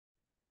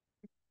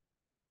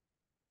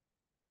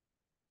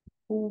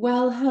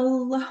Well,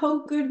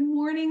 hello, good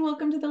morning.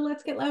 Welcome to the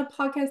Let's Get Loud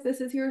podcast.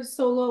 This is your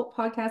solo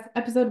podcast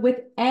episode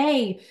with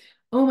A.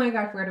 Oh my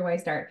gosh, where do I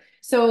start?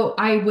 So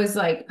I was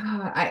like,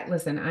 I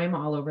listen, I'm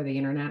all over the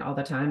internet all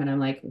the time, and I'm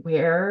like,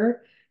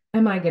 where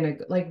am I gonna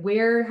like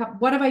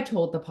what have I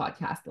told the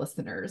podcast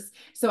listeners?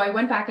 So I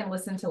went back and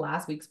listened to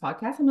last week's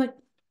podcast. I'm like,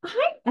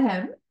 I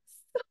am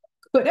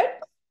good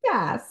at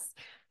podcasts.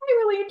 I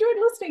really enjoyed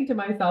listening to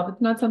myself. It's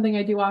not something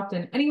I do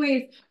often.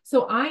 Anyways,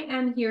 so I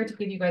am here to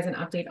give you guys an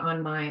update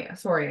on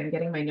sorry, I'm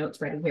getting my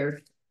notes ready here.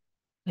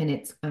 And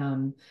it's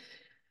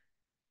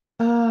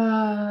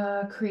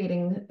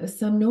creating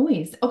some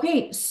noise.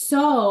 Okay,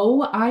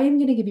 so I am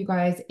going to give you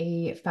guys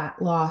a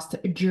fat loss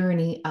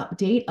journey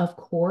update, of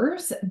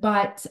course,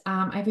 but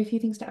I have a few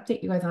things to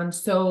update you guys on.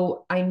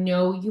 So I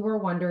know you were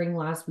wondering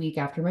last week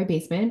after my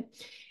basement,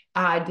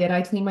 did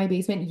I clean my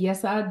basement?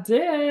 Yes, I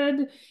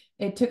did.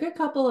 It took a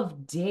couple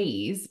of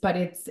days, but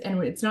it's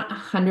not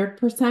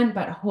 100%,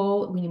 but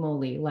holy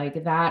moly,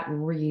 like that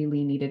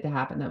really needed to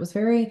happen. That was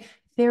very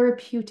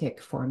therapeutic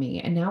for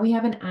me. And now we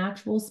have an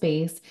actual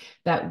space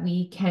that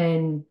we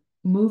can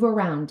move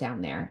around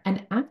down there.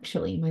 And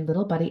actually, my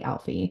little buddy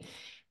Alfie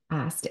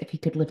asked if he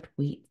could lift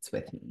weights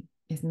with me.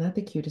 Isn't that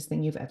the cutest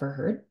thing you've ever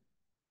heard?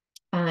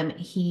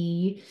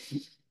 He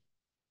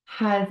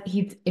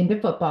he's into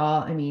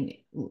football. I mean,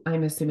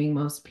 I'm assuming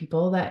most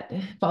people that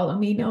follow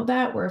me know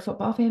that we're a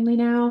football family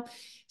now.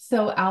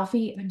 So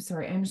Alfie, I'm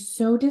sorry, I'm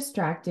so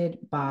distracted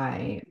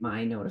by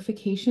my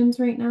notifications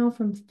right now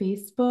from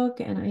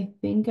Facebook, and I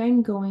think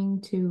I'm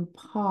going to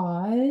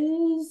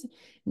pause,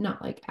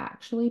 not like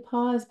actually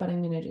pause, but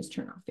I'm going to just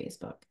turn off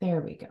Facebook. There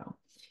we go.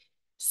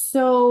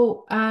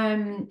 So,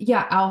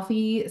 yeah,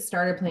 Alfie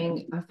started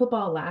playing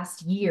football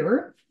last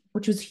year,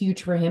 which was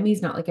huge for him.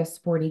 He's not like a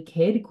sporty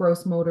kid.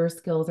 Gross motor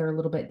skills are a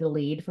little bit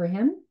delayed for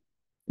him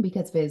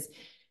because of his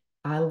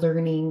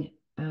learning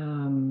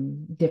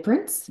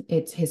difference.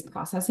 It's his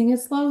processing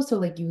is slow. So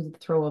like you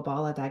throw a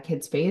ball at that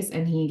kid's face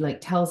and he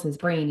like tells his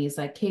brain, he's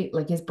like, Kate,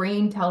 like his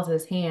brain tells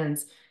his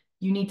hands,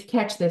 you need to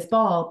catch this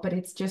ball, but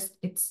it's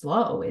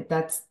slow.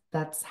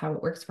 That's how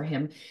it works for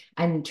him.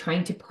 And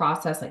trying to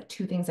process like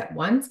two things at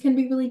once can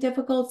be really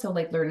difficult. So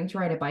like learning to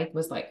ride a bike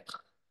was like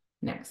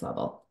next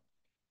level.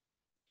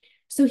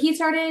 So he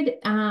started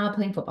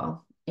playing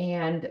football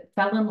and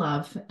fell in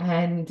love,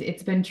 and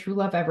it's been true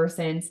love ever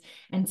since.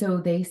 And so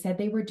they said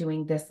they were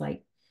doing this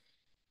like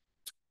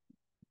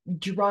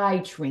dry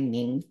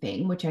training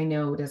thing, which I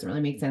know doesn't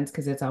really make sense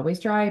because it's always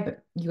dry,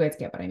 but you guys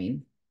get what I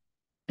mean.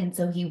 And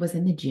so he was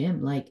in the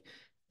gym, like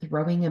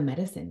throwing a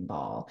medicine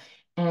ball.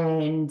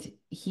 And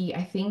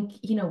I think,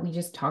 we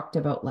just talked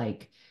about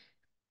like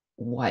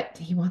what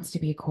he wants to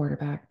be a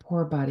quarterback.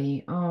 Poor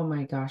buddy. Oh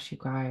my gosh, you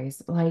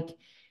guys. Like,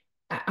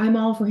 I'm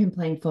all for him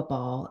playing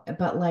football,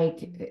 but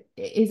like,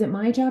 is it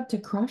my job to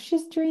crush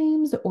his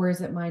dreams or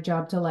is it my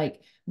job to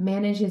like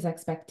manage his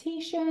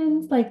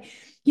expectations? Like,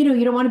 you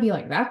don't want to be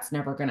like, that's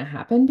never going to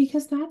happen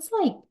because that's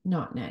like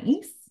not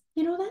nice.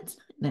 That's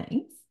not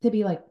nice to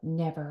be like,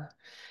 never.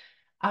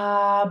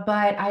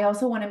 But I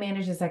also want to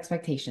manage his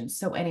expectations.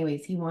 So,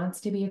 anyways, he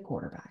wants to be a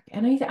quarterback.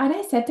 And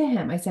I said to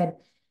him, I said,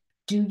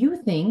 do you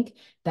think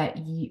that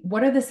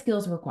what are the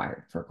skills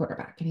required for a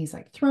quarterback? And he's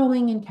like,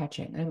 throwing and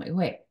catching. And I'm like,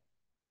 wait,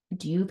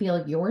 do you feel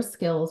like your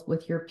skills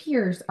with your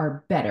peers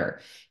are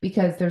better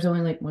because there's only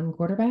like one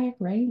quarterback,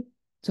 right?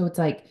 So it's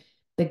like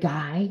the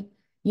guy,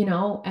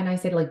 and I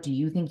said, like, do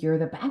you think you're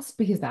the best?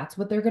 Because that's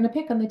what they're going to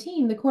pick on the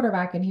team, the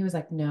quarterback. And he was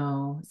like,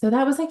 no. So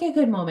that was like a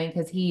good moment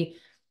because he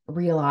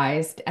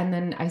realized. And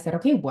then I said,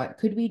 okay, what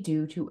could we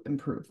do to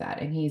improve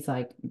that? And he's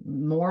like,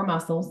 more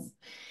muscles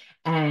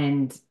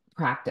and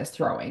practice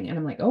throwing. And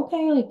I'm like,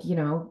 okay, like,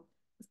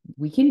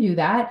 we can do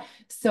that.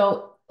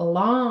 So,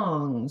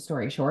 long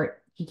story short,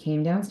 he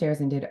came downstairs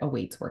and did a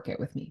weights workout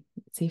with me.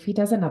 Let's see if he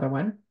does another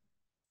one.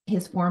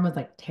 His form was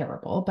like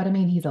terrible, but I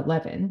mean, he's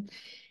 11.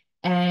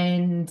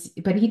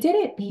 But he did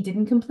it. He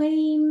didn't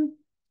complain.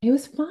 It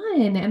was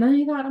fun. And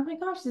I thought, oh my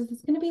gosh, is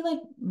this going to be like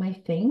my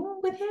thing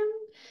with him?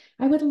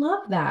 I would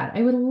love that.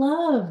 I would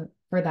love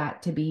for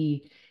that to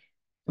be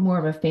more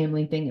of a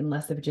family thing and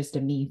less of just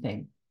a me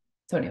thing.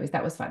 So, anyways,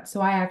 that was fun.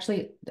 So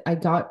I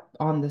got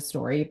on the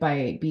story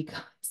because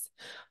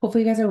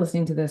hopefully you guys are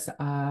listening to this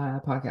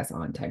podcast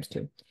on times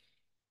two.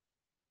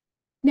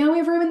 Now we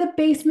have room in the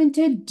basement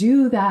to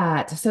do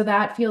that. So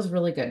that feels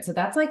really good. So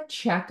that's like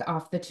check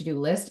off the to-do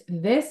list.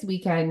 This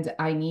weekend,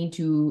 I need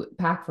to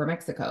pack for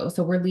Mexico.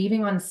 So we're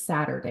leaving on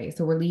Saturday.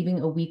 So we're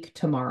leaving a week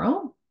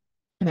tomorrow.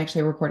 I'm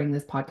actually recording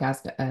this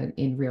podcast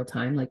in real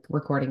time, like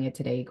recording it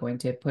today, going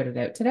to put it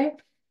out today.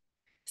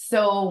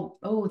 So,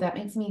 oh, that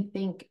makes me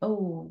think,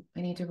 oh,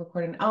 I need to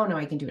record oh no,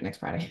 I can do it next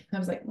Friday. I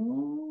was like,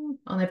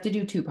 I'll have to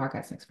do two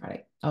podcasts next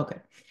Friday. Okay.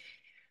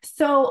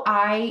 So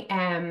I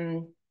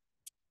am,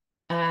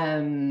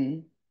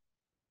 um,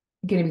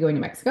 going to be going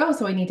to Mexico,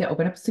 so I need to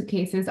open up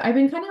suitcases. I've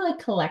been kind of like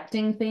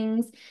collecting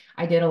things.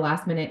 I did a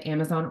last minute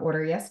Amazon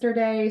order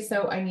yesterday,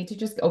 so I need to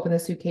just open the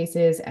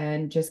suitcases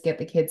and just get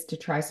the kids to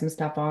try some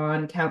stuff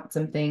on, count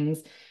some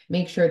things,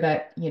 make sure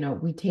that,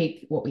 we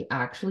take what we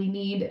actually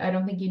need. I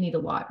don't think you need a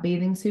lot,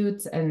 bathing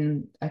suits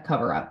and a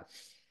cover up.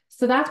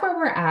 So that's where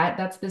we're at.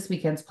 That's this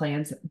weekend's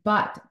plans,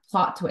 but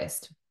plot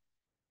twist.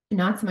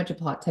 Not so much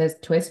a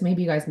twist.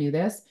 Maybe you guys knew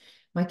this.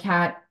 My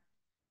cat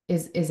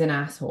is an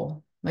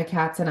asshole. My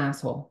cat's an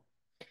asshole.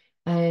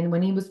 And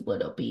when he was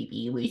little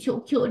baby, he was so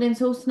cute and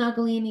so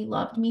snuggly, and he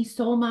loved me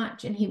so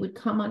much. And he would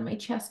come on my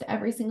chest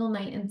every single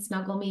night and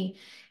snuggle me.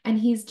 And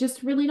he's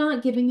just really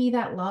not giving me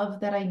that love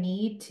that I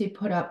need to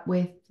put up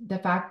with the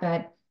fact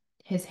that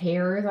his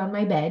hair is on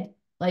my bed.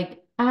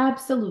 Like,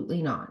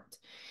 absolutely not.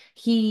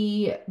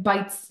 He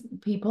bites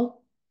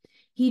people.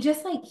 He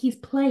just like, he's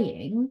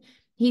playing.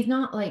 He's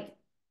not like,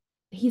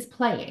 he's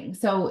playing.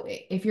 So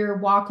if you're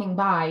walking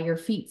by, your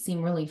feet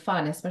seem really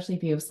fun, especially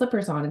if you have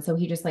slippers on. And so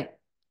he just like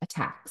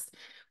attacks,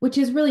 which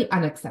is really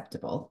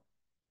unacceptable.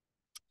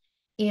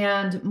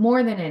 And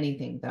more than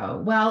anything,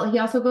 though, well, he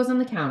also goes on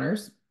the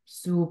counters,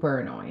 super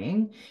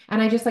annoying.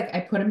 And I just like, I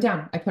put him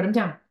down, I put him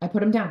down, I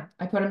put him down,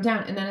 I put him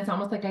down. And then it's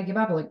almost like I give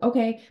up. I'm like,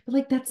 okay, but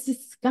like, that's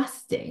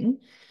disgusting.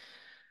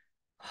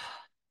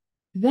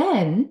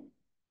 Then,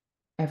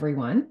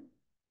 everyone,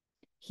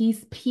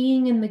 he's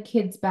peeing in the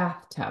kid's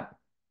bathtub.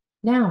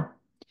 Now,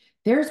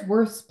 there's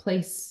worse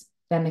place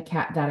than a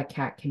cat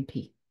can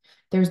pee.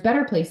 There's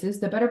better places.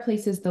 The better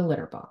place is the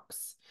litter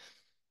box.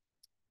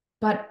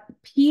 But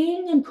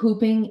peeing and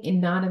pooping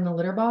not in the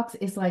litter box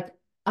is like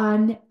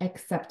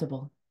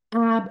unacceptable.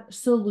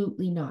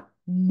 Absolutely not.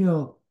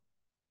 No.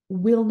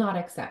 Will not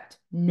accept.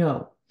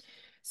 No.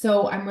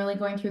 So I'm really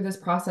going through this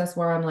process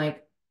where I'm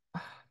like,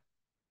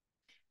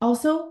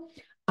 also,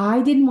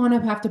 I didn't want to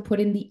have to put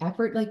in the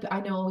effort. Like,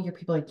 I know your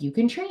people like, you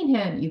can train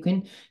him, you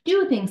can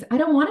do things. I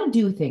don't want to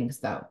do things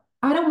though.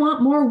 I don't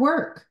want more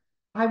work.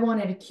 I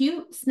wanted a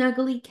cute,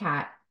 snuggly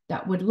cat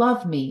that would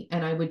love me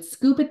and I would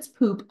scoop its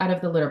poop out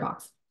of the litter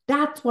box.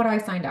 That's what I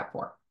signed up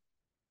for.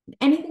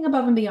 Anything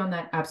above and beyond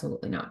that,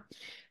 absolutely not.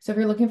 So if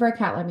you're looking for a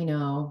cat, let me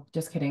know.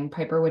 Just kidding.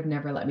 Piper would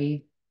never let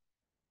me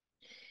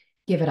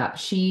give it up.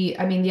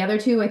 I mean, the other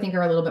two I think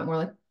are a little bit more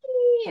like,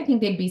 I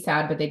think they'd be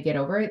sad, but they'd get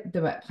over it.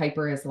 But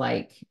Piper is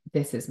like,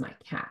 this is my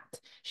cat.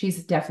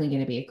 She's definitely going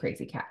to be a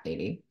crazy cat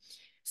lady.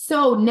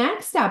 So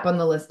next up on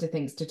the list of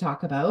things to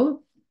talk about,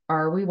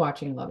 are we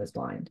watching Love is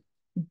Blind?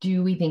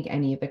 Do we think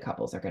any of the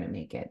couples are going to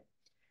make it?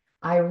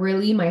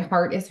 My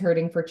heart is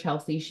hurting for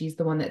Chelsea. She's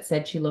the one that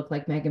said she looked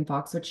like Megan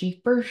Fox, which she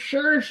for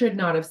sure should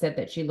not have said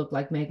that she looked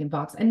like Megan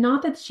Fox. And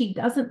not that she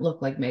doesn't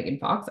look like Megan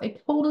Fox. I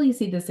totally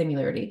see the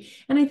similarity.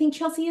 And I think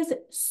Chelsea is a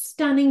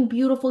stunning,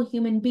 beautiful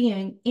human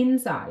being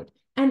inside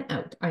and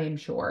out, I am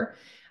sure.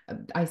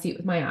 I see it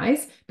with my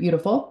eyes.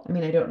 Beautiful. I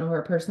mean, I don't know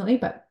her personally,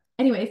 but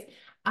anyways,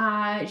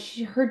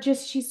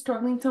 she's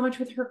struggling so much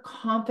with her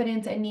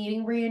confidence and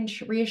needing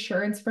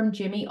reassurance from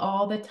Jimmy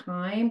all the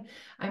time.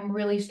 I'm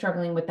really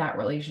struggling with that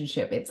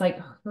relationship. It's like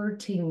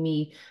hurting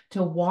me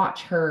to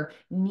watch her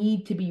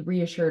need to be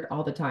reassured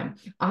all the time.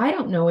 I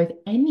don't know if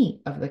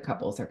any of the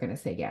couples are going to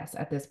say yes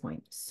at this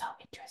point. So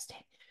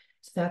interesting.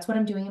 So that's what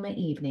I'm doing in my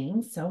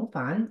evenings. So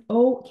fun.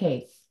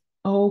 Okay.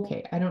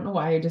 Okay. I don't know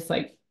why I just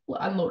like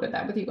unloaded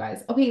that with you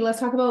guys. Okay, let's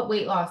talk about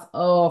weight loss.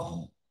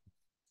 Oh,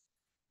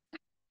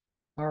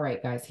 all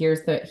right, guys.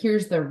 Here's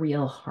the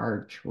real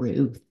hard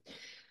truth.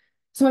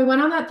 So I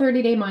went on that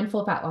 30-day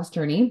mindful fat loss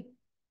journey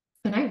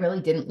and I really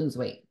didn't lose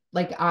weight.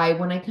 Like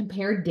when I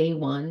compared day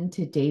 1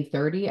 to day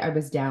 30, I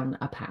was down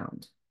a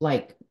pound.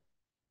 Like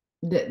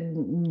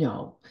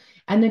no.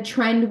 And the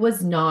trend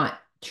was not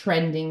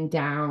trending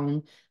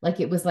down. Like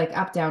it was like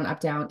up, down,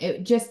 up, down.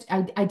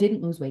 I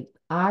didn't lose weight.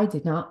 I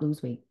did not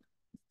lose weight.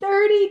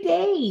 30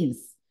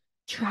 days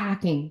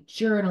tracking,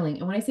 journaling.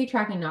 And when I say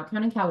tracking, not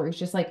counting calories,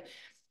 just like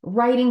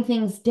writing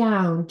things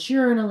down,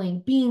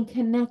 journaling, being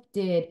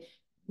connected,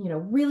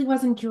 really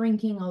wasn't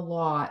drinking a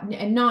lot.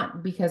 And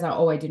not because,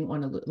 I didn't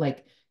want to,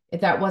 like,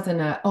 if that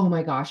wasn't oh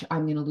my gosh,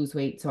 I'm going to lose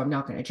weight, so I'm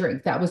not going to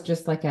drink. That was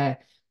just like a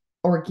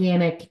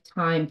organic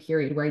time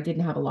period where I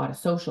didn't have a lot of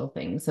social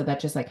things. So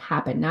that just like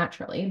happened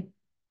naturally.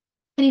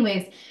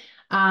 Anyways,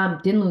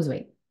 didn't lose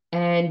weight.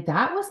 And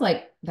that was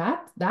like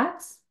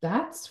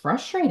that's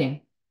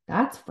frustrating.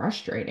 That's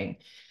frustrating.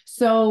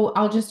 So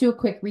I'll just do a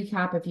quick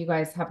recap if you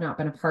guys have not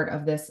been a part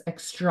of this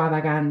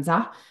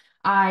extravaganza.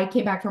 I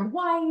came back from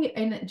Hawaii,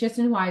 and just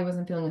in Hawaii, I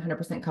wasn't feeling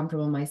 100%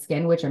 comfortable in my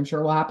skin, which I'm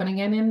sure will happen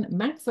again in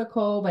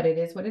Mexico, but it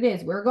is what it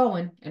is. We're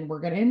going and we're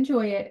going to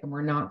enjoy it, and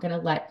we're not going to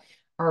let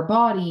our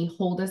body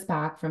hold us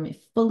back from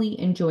fully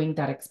enjoying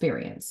that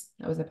experience.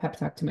 That was a pep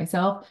talk to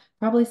myself.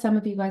 Probably some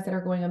of you guys that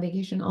are going on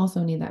vacation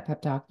also need that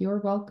pep talk. You're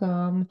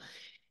welcome.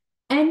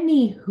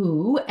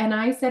 Anywho,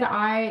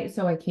 and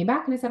so I came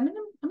back and I said, I'm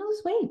gonna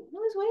lose weight. I'm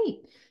gonna lose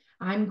weight.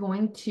 I'm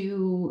going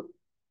to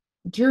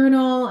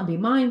journal and be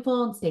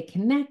mindful and stay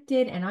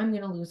connected, and I'm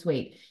gonna lose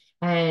weight.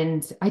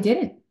 And I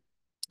didn't.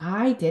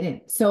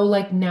 So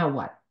like now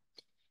what?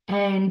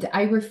 And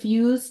I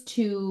refuse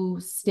to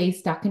stay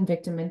stuck in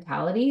victim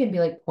mentality and be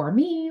like, poor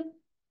me.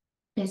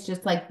 It's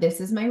just like, this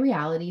is my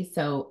reality.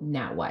 So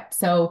now what?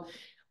 So,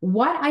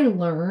 what I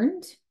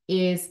learned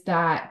is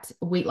that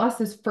weight loss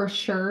is for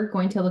sure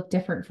going to look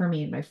different for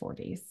me in my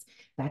 40s.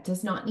 That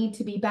does not need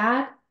to be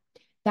bad.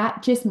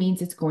 That just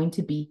means it's going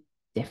to be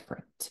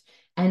different.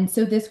 And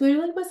so, this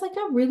really was like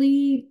a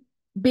really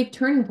big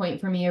turning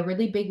point for me, a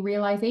really big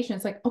realization.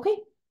 It's like, okay,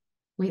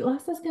 weight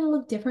loss is going to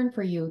look different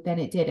for you than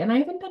it did. And I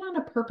haven't been on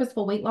a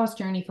purposeful weight loss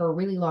journey for a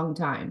really long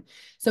time.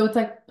 So, it's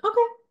like,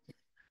 okay,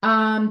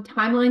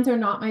 timelines are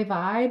not my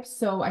vibe.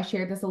 So I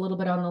shared this a little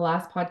bit on the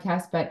last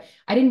podcast, but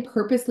I didn't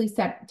purposely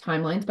set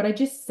timelines, but I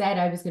just said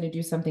I was going to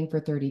do something for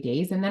 30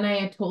 days. And then I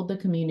had told the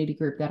community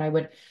group that I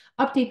would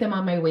update them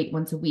on my weight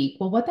once a week.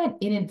 Well, what that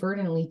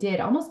inadvertently did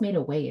almost made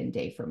a weigh-in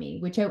day for me,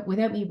 without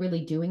me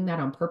really doing that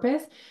on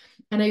purpose.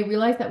 And I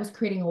realized that was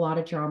creating a lot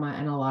of drama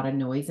and a lot of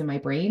noise in my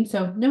brain.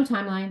 So no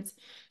timelines.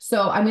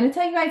 So I'm going to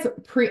tell you guys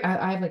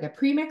I have like a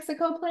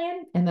pre-Mexico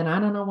plan, and then I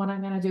don't know what I'm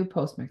going to do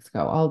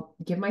post-Mexico. I'll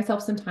give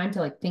myself some time to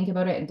like think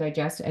about it and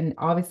digest. And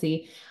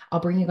obviously I'll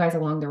bring you guys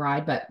along the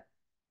ride, but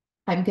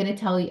I'm going to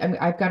tell you,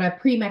 I've got a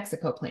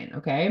pre-Mexico plan.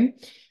 Okay.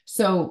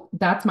 So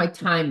that's my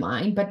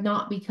timeline, but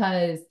not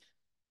because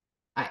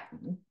I,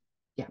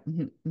 yeah.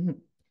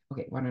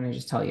 Okay. Why don't I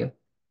just tell you?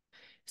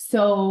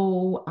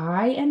 So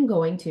I am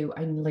going to,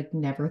 I like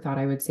never thought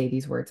I would say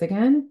these words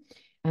again.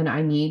 And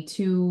I need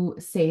to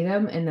say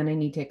them and then I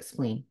need to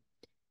explain.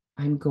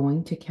 I'm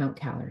going to count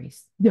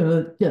calories.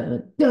 Duh, duh,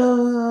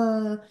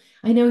 duh.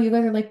 I know you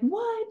guys are like,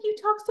 what? You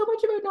talk so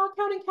much about not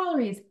counting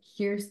calories.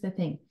 Here's the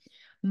thing.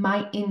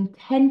 My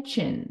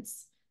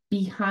intentions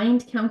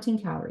behind counting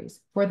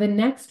calories for the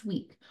next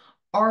week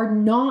are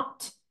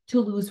not to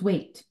lose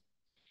weight.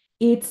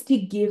 It's to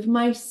give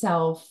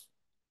myself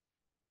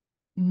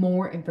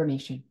more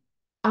information.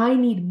 I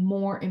need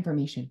more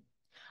information.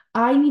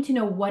 I need to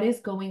know what is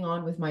going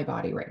on with my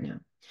body right now.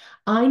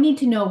 I need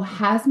to know,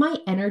 has my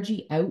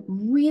energy out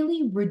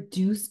really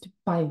reduced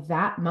by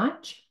that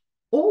much?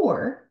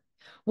 Or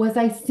was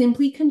I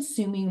simply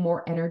consuming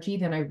more energy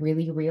than I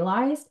really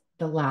realized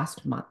the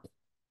last month?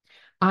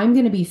 I'm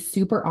going to be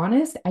super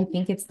honest. I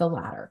think it's the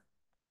latter.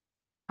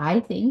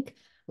 I think,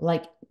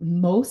 like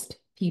most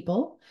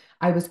people,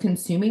 I was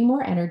consuming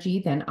more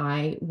energy than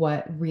I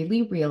what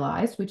really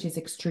realized, which is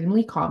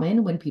extremely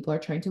common when people are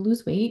trying to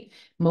lose weight.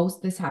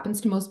 This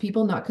happens to most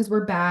people, not because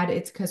we're bad,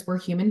 it's because we're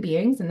human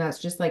beings, and that's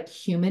just like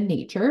human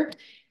nature.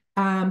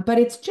 But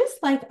it's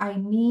just like I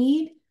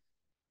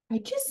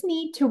just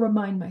need to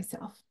remind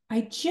myself.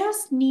 I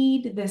just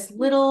need this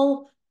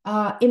little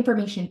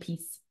information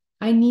piece.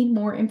 I need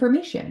more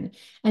information.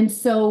 And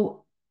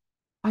so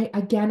I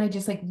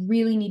just like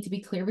really need to be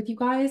clear with you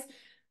guys.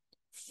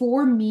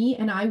 For me,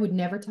 and I would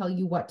never tell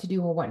you what to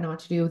do or what not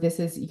to do. This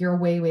is your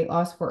weight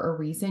loss for a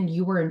reason.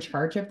 You were in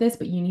charge of this,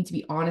 but you need to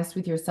be honest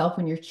with yourself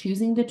when you're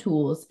choosing the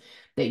tools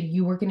that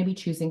you are going to be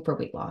choosing for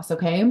weight loss.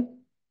 Okay.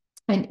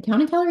 And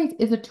counting calories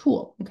is a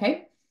tool.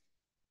 Okay.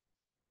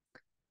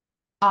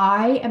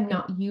 I am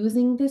not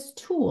using this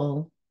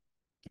tool.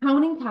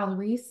 Counting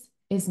calories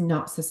is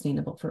not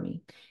sustainable for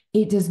me.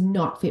 It does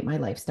not fit my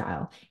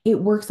lifestyle. It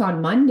works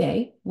on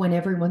Monday when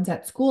everyone's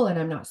at school and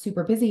I'm not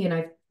super busy and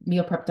I've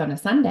meal prepped on a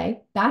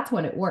Sunday. That's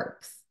when it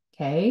works.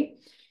 Okay.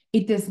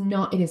 It is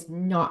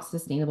not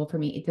sustainable for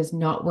me. It does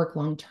not work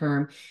long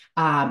term.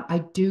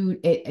 I do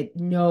it,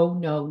 no,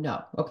 no,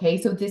 no.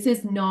 Okay. So this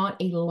is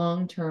not a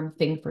long term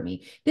thing for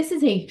me. This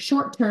is a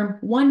short term,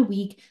 1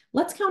 week.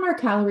 Let's count our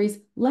calories.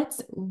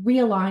 Let's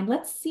realign.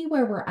 Let's see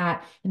where we're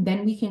at. And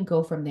then we can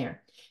go from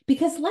there.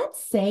 Because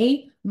let's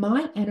say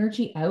my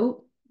energy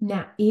out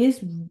now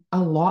is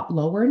a lot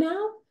lower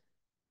now.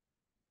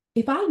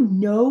 If I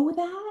know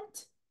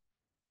that,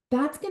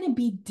 that's going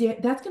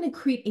to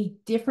create a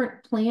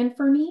different plan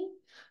for me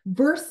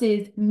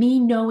versus me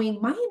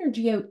knowing my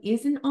energy out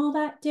isn't all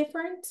that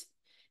different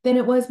than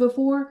it was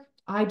before.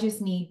 I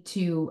just need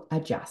to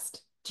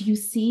adjust. Do you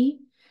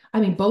see?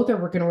 I mean, both are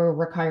going to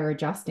require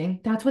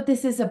adjusting. That's what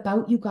this is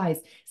about, you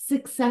guys.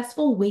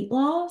 Successful weight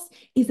loss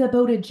is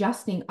about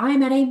adjusting. I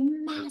am at a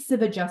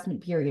massive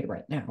adjustment period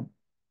right now.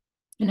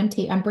 And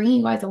I'm bringing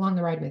you guys along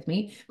the ride with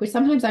me, which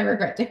sometimes I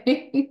regret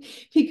doing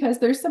because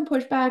there's some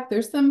pushback,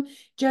 there's some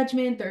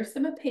judgment, there's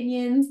some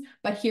opinions,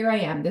 but here I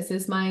am. This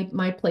is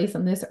my place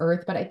on this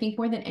earth. But I think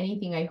more than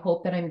anything, I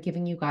hope that I'm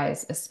giving you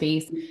guys a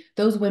space.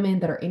 Those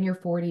women that are in your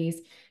 40s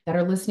that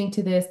are listening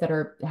to this,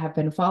 have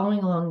been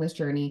following along this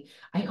journey.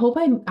 I hope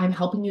I'm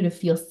helping you to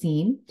feel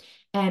seen.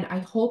 And I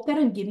hope that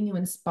I'm giving you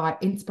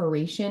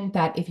inspiration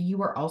that if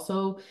you are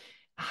also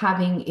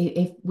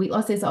if weight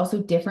loss is also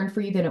different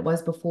for you than it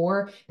was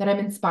before, that I'm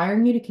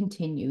inspiring you to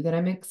continue, that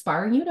I'm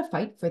inspiring you to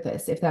fight for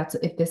this if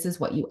this is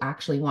what you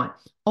actually want.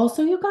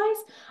 Also, you guys,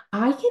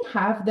 I can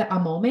have a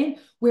moment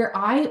where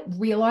I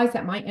realize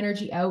that my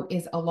energy out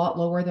is a lot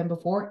lower than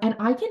before, and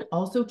I can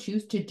also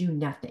choose to do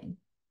nothing.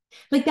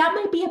 Like that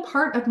might be a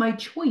part of my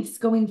choice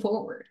going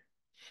forward.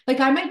 Like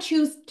I might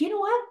choose, do you know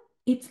what?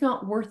 It's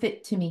not worth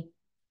it to me.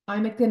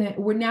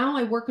 Where now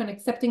I work on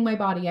accepting my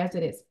body as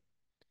it is.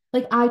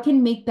 Like I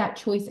can make that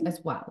choice as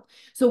well.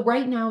 So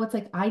right now it's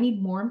like I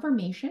need more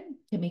information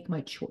to make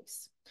my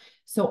choice.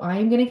 So I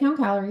am going to count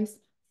calories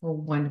for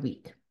 1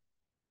 week.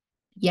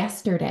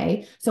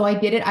 Yesterday, so I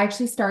did it. I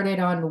actually started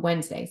on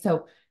Wednesday.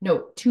 So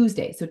no,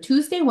 Tuesday. So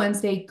Tuesday,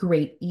 Wednesday,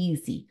 great,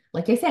 easy.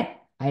 Like I said,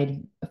 I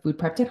had a food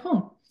prepped at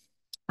home.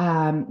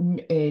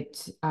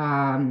 It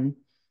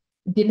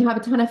didn't have a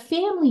ton of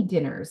family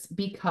dinners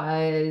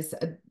because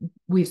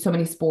we have so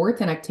many sports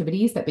and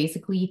activities that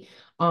basically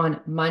on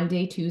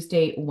Monday,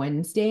 Tuesday,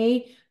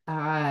 Wednesday,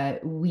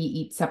 we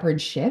eat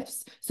separate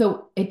shifts.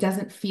 So it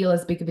doesn't feel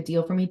as big of a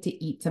deal for me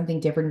to eat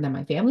something different than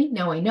my family.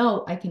 Now I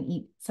know I can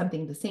eat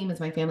something the same as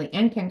my family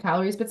and count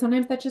calories, but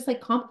sometimes that's just like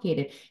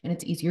complicated and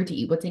it's easier to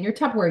eat what's in your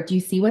Tupperware. Do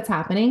you see what's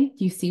happening?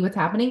 Do you see what's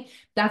happening?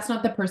 That's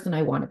not the person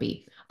I want to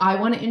be. I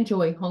want to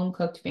enjoy home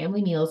cooked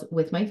family meals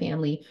with my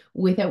family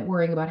without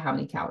worrying about how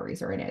many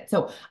calories are in it.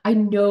 So I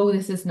know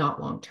this is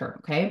not long term.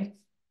 Okay.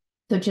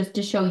 So just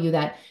to show you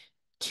that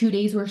 2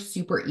 days were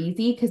super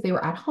easy because they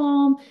were at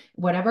home,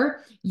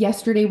 whatever.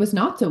 Yesterday was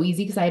not so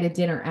easy because I had a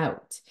dinner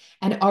out.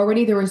 And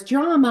already there was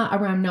drama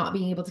around not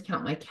being able to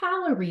count my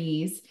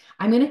calories.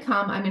 I'm going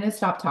to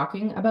stop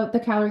talking about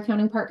the calorie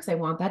counting part because I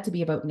want that to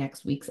be about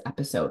next week's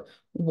episode.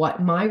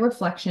 What my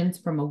reflections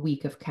from a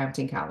week of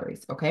counting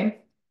calories. Okay.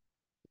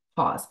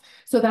 Pause.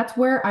 So that's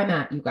where I'm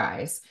at, you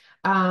guys.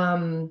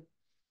 Um,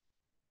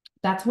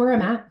 that's where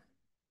I'm at.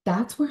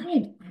 That's where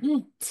I'm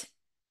at.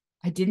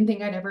 I didn't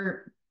think I'd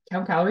ever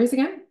count calories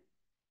again.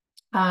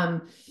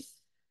 Um,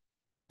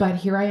 but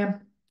here I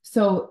am.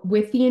 So,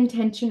 with the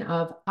intention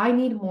of I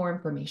need more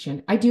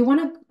information, I do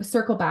want to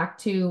circle back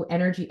to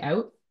energy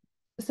out.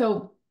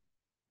 So,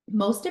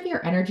 most of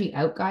your energy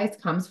out, guys,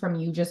 comes from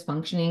you just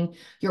functioning,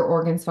 your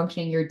organs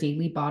functioning, your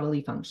daily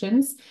bodily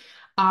functions.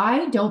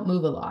 I don't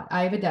move a lot.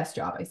 I have a desk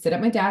job. I sit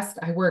at my desk.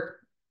 I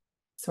work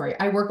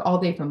all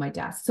day from my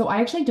desk. So I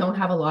actually don't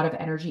have a lot of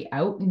energy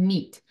out.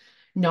 Neat.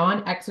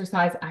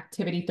 Non-exercise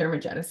activity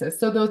thermogenesis.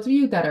 So those of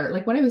you that are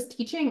like when I was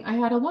teaching, I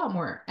had a lot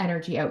more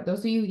energy out. Those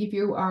of you, if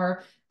you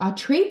are a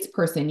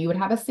tradesperson, you would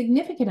have a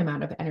significant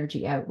amount of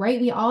energy out,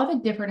 right? We all have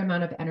a different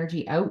amount of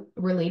energy out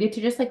related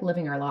to just like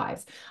living our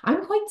lives.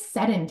 I'm quite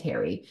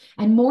sedentary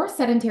and more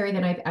sedentary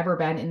than I've ever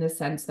been in the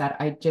sense that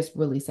I just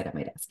really sit at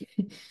my desk.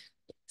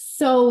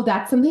 So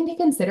that's something to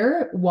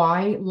consider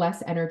why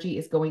less energy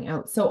is going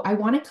out. So I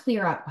want to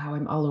clear up, wow,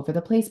 I'm all over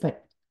the place,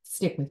 but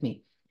stick with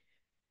me.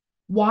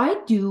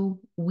 Why do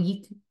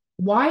we,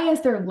 why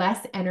is there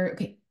less energy?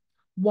 Okay.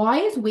 Why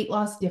is weight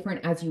loss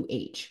different as you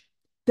age?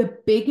 The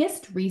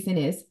biggest reason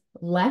is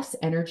less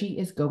energy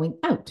is going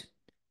out.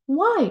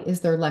 Why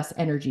is there less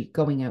energy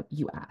going out,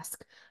 you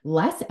ask?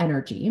 Less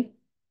energy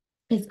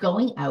is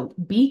going out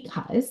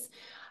because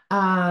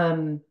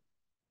um,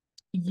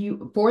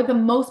 you for the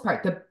most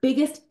part the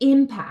biggest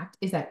impact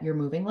is that you're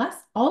moving less.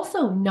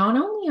 Also, not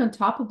only on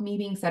top of me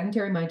being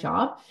sedentary in my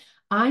job,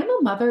 I'm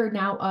a mother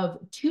now of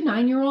 2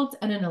 9-year-olds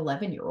and an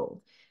 11-year-old.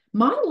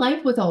 My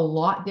life was a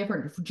lot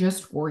different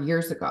just 4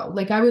 years ago.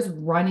 Like I was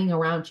running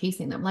around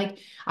chasing them. Like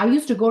I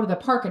used to go to the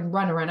park and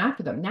run around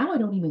after them. Now I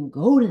don't even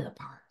go to the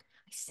park.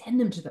 I send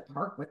them to the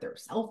park with their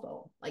cell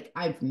phone. Like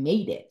I've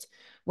made it,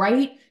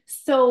 right?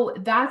 So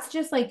that's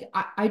just like,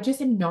 I just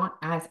am not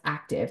as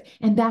active.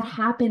 And that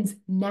happens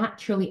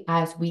naturally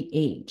as we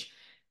age.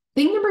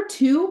 Thing number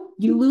two,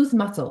 you lose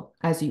muscle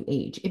as you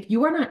age. If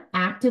you are not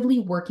actively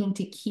working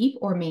to keep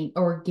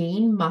or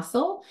gain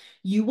muscle,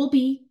 you will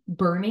be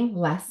burning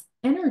less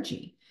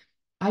energy.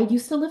 I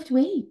used to lift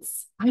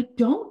weights. I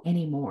don't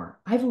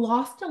anymore. I've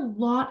lost a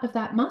lot of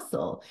that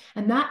muscle,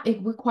 and that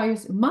it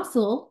requires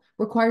muscle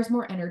requires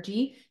more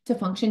energy to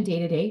function day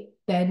to day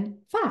than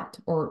fat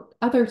or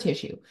other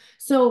tissue.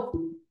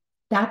 So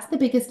that's the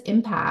biggest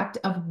impact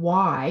of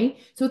why.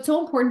 So it's so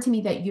important to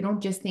me that you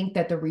don't just think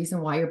that the reason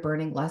why you're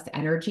burning less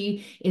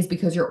energy is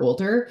because you're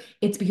older.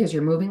 It's because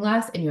you're moving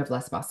less and you have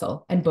less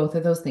muscle. And both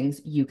of those things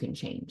you can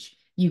change,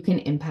 you can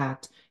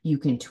impact, you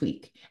can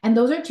tweak. And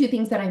those are two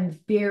things that I'm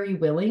very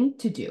willing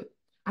to do.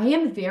 I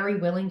am very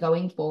willing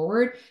going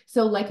forward.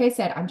 So, like I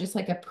said, I'm just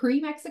like a pre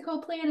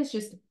Mexico plan. It's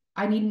just,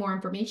 I need more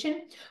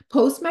information.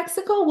 Post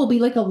Mexico will be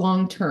like a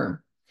long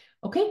term.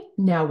 Okay,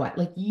 now what?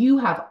 Like you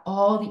have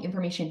all the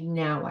information.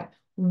 Now what?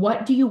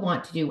 What do you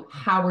want to do?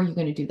 How are you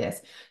going to do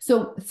this?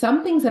 So,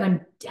 some things that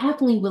I'm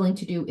definitely willing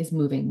to do is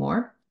moving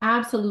more.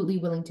 Absolutely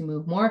willing to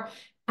move more.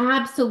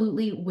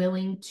 Absolutely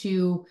willing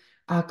to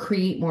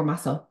create more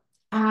muscle.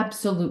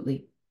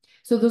 Absolutely.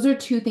 So, those are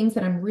two things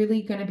that I'm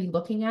really going to be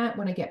looking at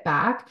when I get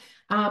back.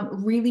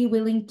 Really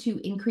willing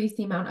to increase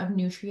the amount of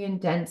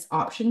nutrient dense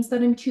options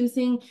that I'm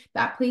choosing.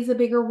 That plays a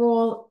bigger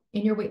role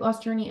in your weight loss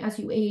journey as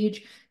you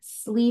age.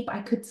 Sleep,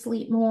 I could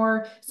sleep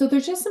more. So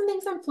there's just some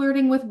things I'm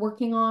flirting with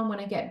working on when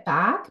I get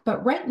back.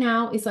 But right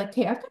now is like,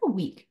 okay, I've got a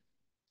week.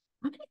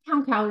 I'm going to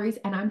count calories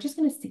and I'm just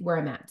going to see where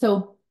I'm at.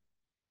 So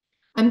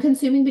I'm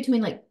consuming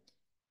between like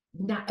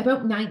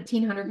about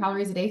 1900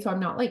 calories a day. So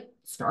I'm not like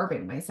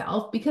starving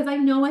myself because I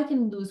know I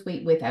can lose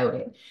weight without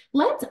it.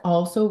 Let's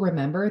also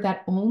remember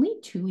that only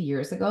 2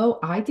 years ago,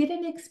 I did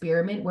an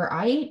experiment where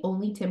I ate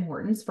only Tim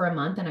Hortons for a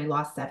month and I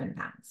lost 7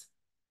 pounds.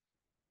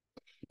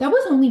 That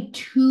was only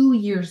 2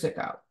 years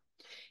ago.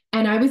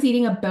 And I was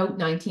eating about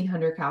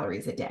 1,900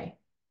 calories a day.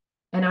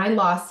 And I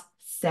lost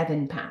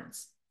 7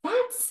 pounds.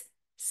 That's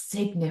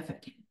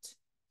significant.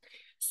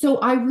 So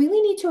I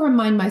really need to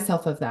remind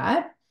myself of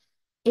that.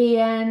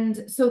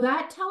 And so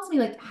that tells me,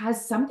 like,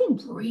 has something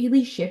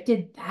really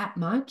shifted that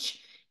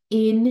much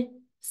in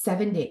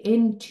 7 days,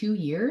 in 2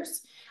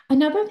 years?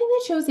 Another thing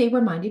that Jose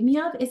reminded me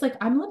of is like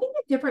I'm living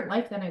a different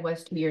life than I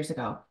was 2 years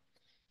ago.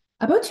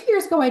 About 2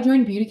 years ago, I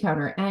joined Beauty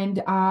Counter,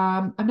 and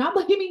I'm not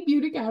blaming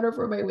Beauty Counter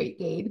for my weight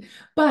gain,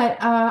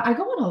 but I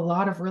go on a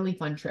lot of really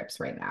fun trips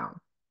right now.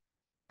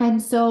 And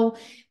so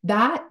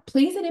that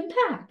plays an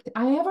impact.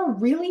 I have a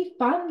really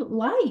fun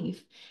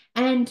life.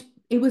 And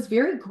it was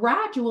very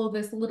gradual,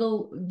 this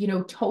little,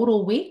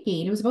 total weight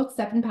gain. It was about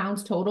 7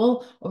 pounds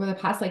total over the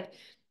past like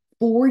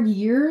 4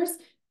 years.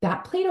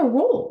 That played a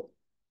role,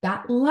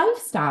 that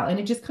lifestyle. And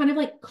it just kind of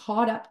like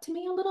caught up to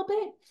me a little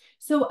bit.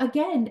 So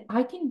again,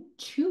 I can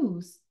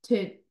choose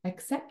to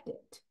accept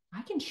it.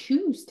 I can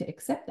choose to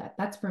accept that.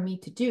 That's for me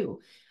to do.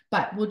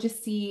 But we'll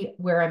just see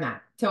where I'm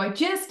at. So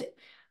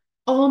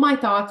all my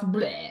thoughts,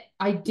 bleh.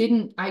 I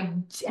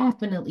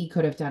definitely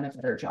could have done a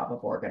better job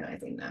of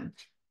organizing them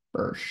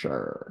for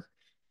sure.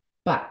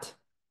 But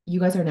you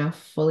guys are now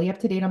fully up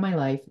to date on my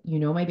life. You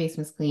know my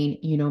basement's clean.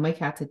 You know my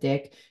cat's a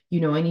dick. You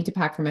know I need to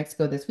pack for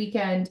Mexico this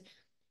weekend.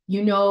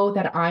 You know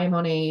that I am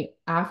on a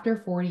after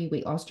 40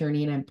 weight loss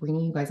journey and I'm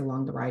bringing you guys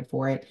along the ride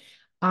for it.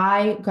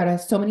 I got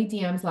so many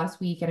DMs last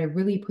week and I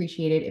really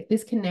appreciate it. If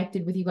this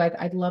connected with you guys,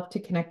 I'd love to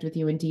connect with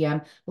you in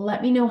DM.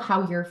 Let me know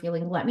how you're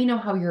feeling. Let me know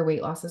how your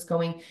weight loss is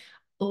going.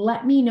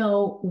 Let me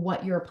know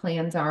what your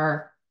plans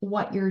are,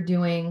 what you're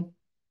doing,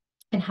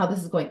 and how this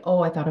is going.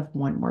 Oh, I thought of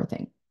one more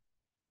thing.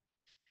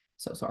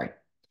 So sorry.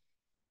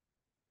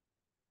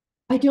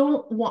 I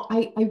don't want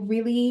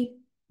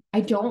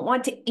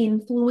to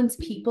influence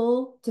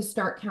people to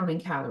start counting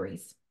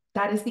calories.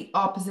 That is the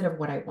opposite of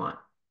what I want.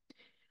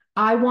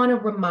 I want to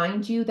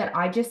remind you that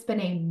I just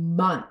spent a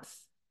month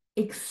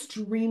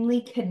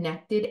extremely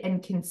connected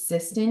and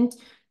consistent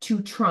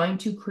to trying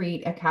to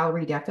create a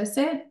calorie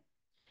deficit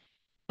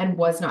and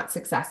was not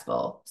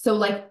successful. So,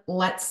 like,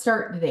 let's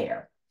start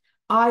there.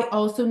 I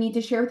also need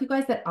to share with you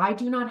guys that I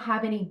do not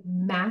have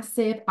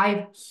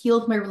I've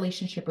healed my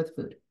relationship with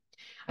food.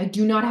 I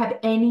do not have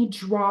any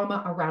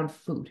drama around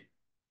food.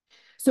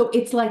 So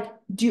it's like,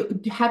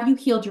 have you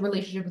healed your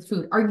relationship with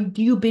food?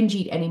 Do you binge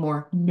eat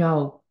anymore?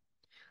 No.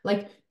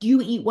 Like, do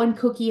you eat one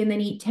cookie and then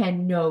eat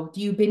 10? No.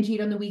 Do you binge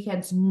eat on the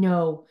weekends?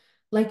 No.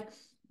 Like,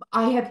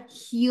 I have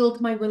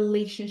healed my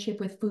relationship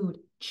with food.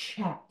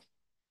 Check.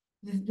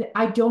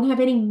 I don't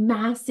have any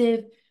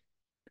massive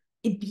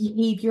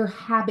behavior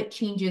habit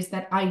changes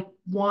that I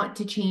want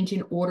to change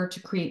in order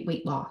to create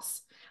weight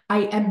loss.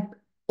 I am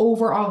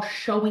overall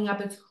showing up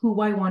as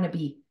who I want to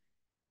be.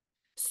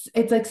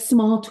 It's like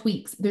small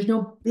tweaks. There's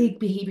no big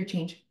behavior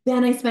change.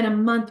 Then I spent a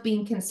month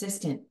being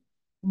consistent.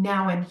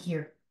 Now I'm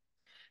here.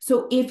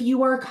 So if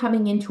you are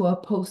coming into a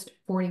post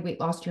 40 weight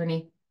loss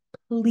journey,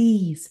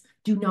 please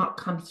do not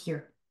come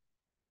here.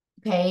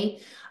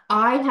 Okay.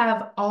 I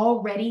have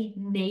already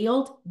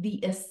nailed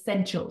the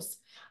essentials.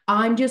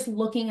 I'm just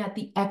looking at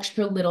the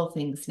extra little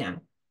things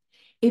now.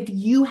 If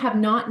you have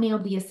not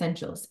nailed the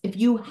essentials, if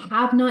you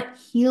have not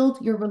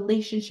healed your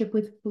relationship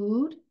with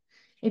food,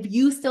 if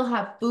you still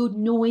have food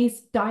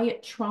noise,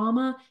 diet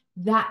trauma,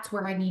 that's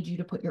where I need you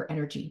to put your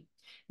energy.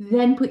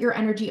 Then put your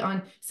energy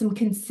on some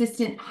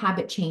consistent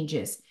habit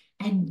changes,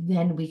 and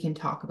then we can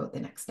talk about the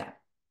next step.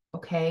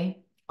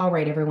 Okay. All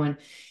right, everyone.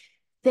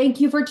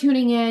 Thank you for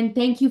tuning in.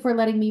 Thank you for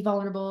letting me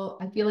vulnerable.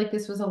 I feel like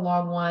this was a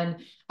long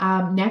one.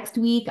 Next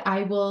week,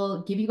 I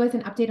will give you guys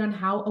an update on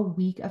how a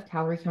week of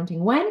calorie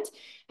counting went.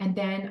 And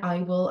then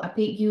I will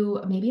update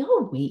you. Maybe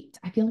I'll wait.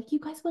 I feel like you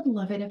guys would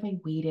love it if I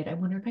waited. I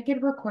wonder if I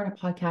could record a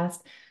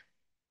podcast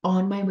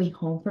on my way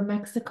home from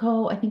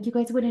Mexico. I think you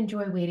guys would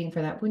enjoy waiting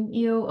for that, wouldn't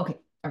you? Okay.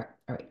 All right.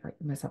 All right. All right.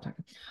 I'm going to stop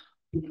talking.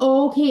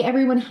 Okay,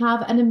 everyone,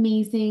 have an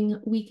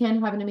amazing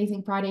weekend. Have an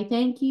amazing Friday.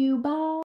 Thank you. Bye.